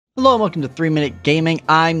Hello and welcome to 3 Minute Gaming.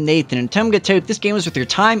 I'm Nathan, and today I'm going to tell you if this game is worth your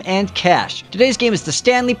time and cash. Today's game is the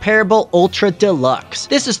Stanley Parable Ultra Deluxe.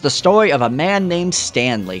 This is the story of a man named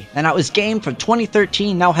Stanley, and now his game from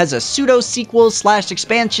 2013 now has a pseudo-sequel slash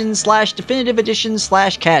expansion slash definitive edition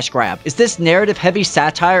slash cash grab. Is this narrative-heavy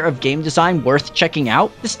satire of game design worth checking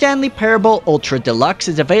out? The Stanley Parable Ultra Deluxe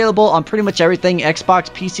is available on pretty much everything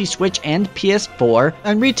Xbox, PC, Switch, and PS4,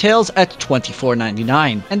 and retails at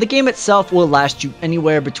 $24.99. And the game itself will last you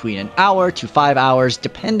anywhere between an hour to 5 hours,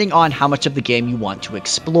 depending on how much of the game you want to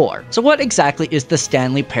explore. So what exactly is the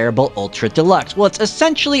Stanley Parable Ultra Deluxe? Well, it's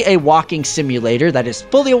essentially a walking simulator that is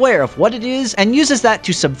fully aware of what it is and uses that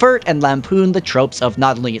to subvert and lampoon the tropes of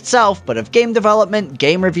not only itself, but of game development,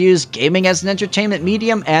 game reviews, gaming as an entertainment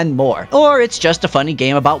medium, and more. Or it's just a funny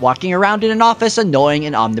game about walking around in an office annoying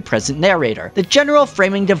an omnipresent narrator. The general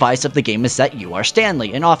framing device of the game is that you are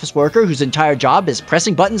Stanley, an office worker whose entire job is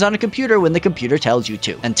pressing buttons on a computer when the computer tells you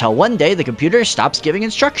to, until one day the computer stops giving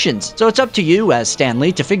instructions. So it's up to you as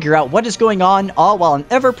Stanley to figure out what is going on, all while an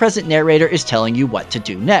ever-present narrator is telling you what to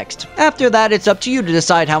do next. After that, it's up to you to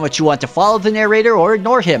decide how much you want to follow the narrator or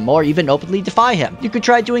ignore him, or even openly defy him. You could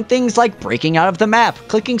try doing things like breaking out of the map,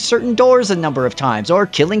 clicking certain doors a number of times, or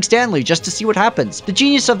killing Stanley just to see what happens. The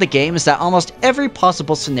genius of the game is that almost every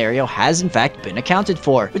possible scenario has in fact been accounted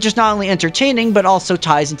for, which is not only entertaining but also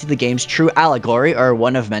ties into the game's true allegory, or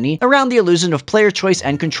one of many, around the illusion of player choice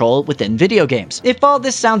and control within video games. If all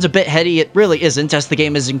this sounds a bit heady, it really isn't, as the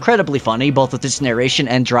game is incredibly funny, both with its narration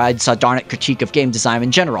and dried, sardonic critique of game design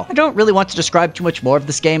in general. I don't really want to describe too much more of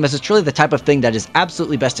this game, as it's really the type of thing that is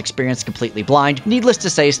absolutely best experienced completely blind. Needless to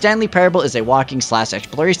say, Stanley Parable is a walking slash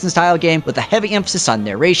exploration style game with a heavy emphasis on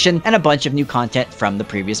narration and a bunch of new content from the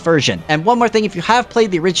previous version. And one more thing, if you have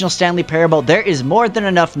played the original Stanley Parable, there is more than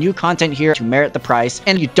enough new content here to merit the price,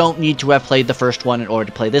 and you don't need to have played the first one in order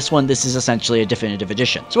to play this one. This is essentially a definitive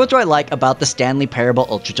edition. So what do I like about the Stanley Parable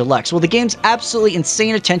Ultra Deluxe? Well, the game's absolutely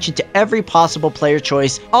insane attention to every possible player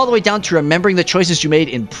choice, all the way down to remembering the choices you made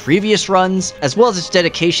in previous runs, as well as its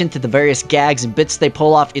dedication to the various gags and bits they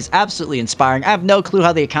pull off is absolutely inspiring. I have no clue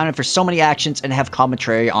how they accounted for so many actions and have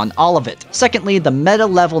commentary on all of it. Secondly, the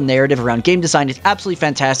meta-level narrative around game design is absolutely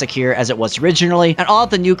fantastic here, as it was originally, and all of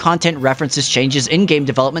the new content references changes in game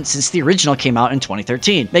development since the original came out in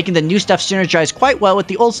 2013, making the new stuff synergize quite well with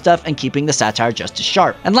the old stuff and keeping the satire just as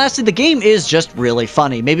sharp. And lastly, the game is just really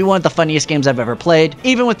funny, maybe one of the funniest games I've ever played.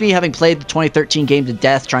 Even with me having played the 2013 game to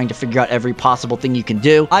death, trying to figure out every possible thing you can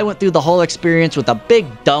do, I went through the whole experience with a big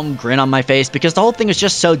dumb grin on my face because the whole thing is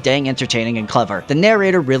just so dang entertaining and clever. The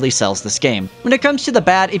narrator really sells this game. When it comes to the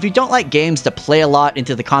bad, if you don't like games that play a lot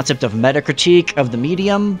into the concept of meta critique of the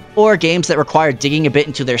medium, or games that require digging a bit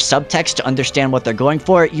into their subtext to understand what they're going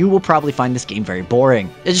for, you will probably find this game very boring.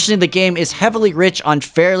 Additionally, the game is heavily rich on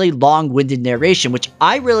fairly long-winded narration, which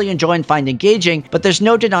I really enjoy and find engaging, but there's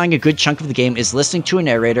no denying a good chunk of the game is listening to a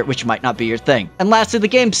narrator, which might not be your thing. And lastly, the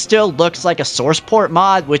game still looks like a source port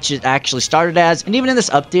mod, which it actually started as, and even in this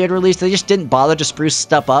updated release, they just didn't bother to spruce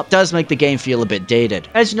stuff up. It does make the game feel a bit dated.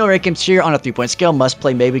 As you know, rate games here on a 3-point scale: must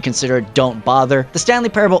play, maybe consider, don't bother. The Stanley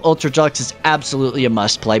Parable Ultra Deluxe is absolutely a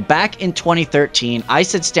must play. Back in 2013, I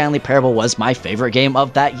said Stanley Parable was my favorite game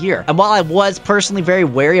of that year. And while I was personally very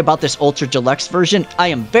wary about this Ultra Deluxe version, I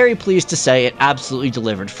am very pleased to say it absolutely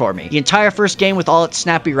delivered for me. The entire first game with all its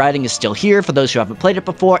snappy writing is still here for those who haven't played it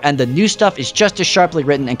before, and the new stuff is just as sharply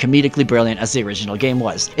written and comedically brilliant as the original game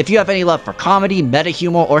was. If you have any love for comedy, meta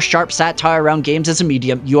humor, or sharp satire around games as a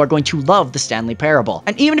medium, you are going to love the Stanley Parable.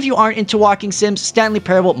 And even if you aren't into walking sims, Stanley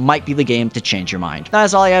Parable might be the game to change your mind. That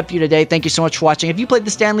is all I have for you today. Thank you so much for watching. If you played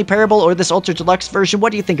the Stanley Parable or this Ultra Deluxe version,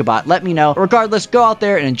 what do you think about it? Let me know. Regardless, go out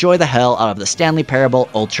there and enjoy the hell out of the Stanley Parable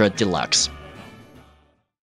Ultra Deluxe.